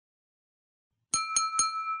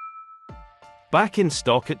Back in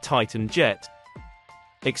stock at Titan Jet.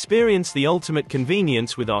 Experience the ultimate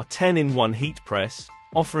convenience with our 10-in-1 heat press,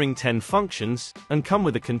 offering 10 functions, and come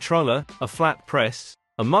with a controller, a flat press,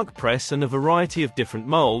 a mug press and a variety of different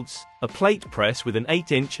molds, a plate press with an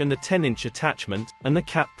 8-inch and a 10-inch attachment, and a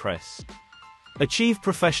cap press. Achieve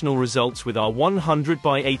professional results with our 100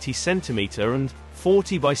 by 80 cm and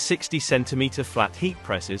 40 by 60 cm flat heat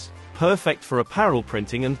presses, perfect for apparel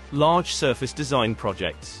printing and large surface design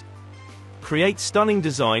projects. Create stunning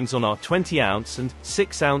designs on our 20-ounce and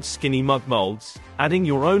 6-ounce skinny mug molds, adding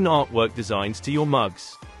your own artwork designs to your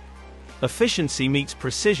mugs. Efficiency meets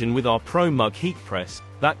precision with our Pro Mug heat press,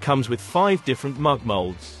 that comes with 5 different mug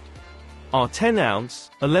molds. Our 10-ounce,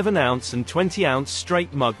 11-ounce and 20-ounce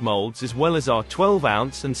straight mug molds, as well as our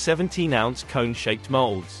 12-ounce and 17-ounce cone-shaped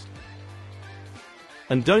molds.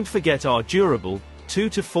 And don't forget our durable, 2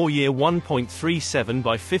 to 4 year 1.37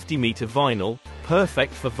 by 50 meter vinyl,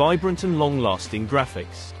 perfect for vibrant and long-lasting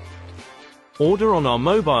graphics. Order on our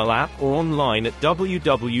mobile app or online at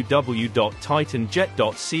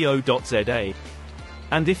www.titanjet.co.za.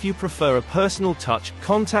 And if you prefer a personal touch,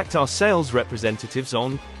 contact our sales representatives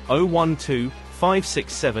on 012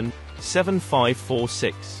 567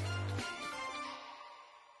 7546.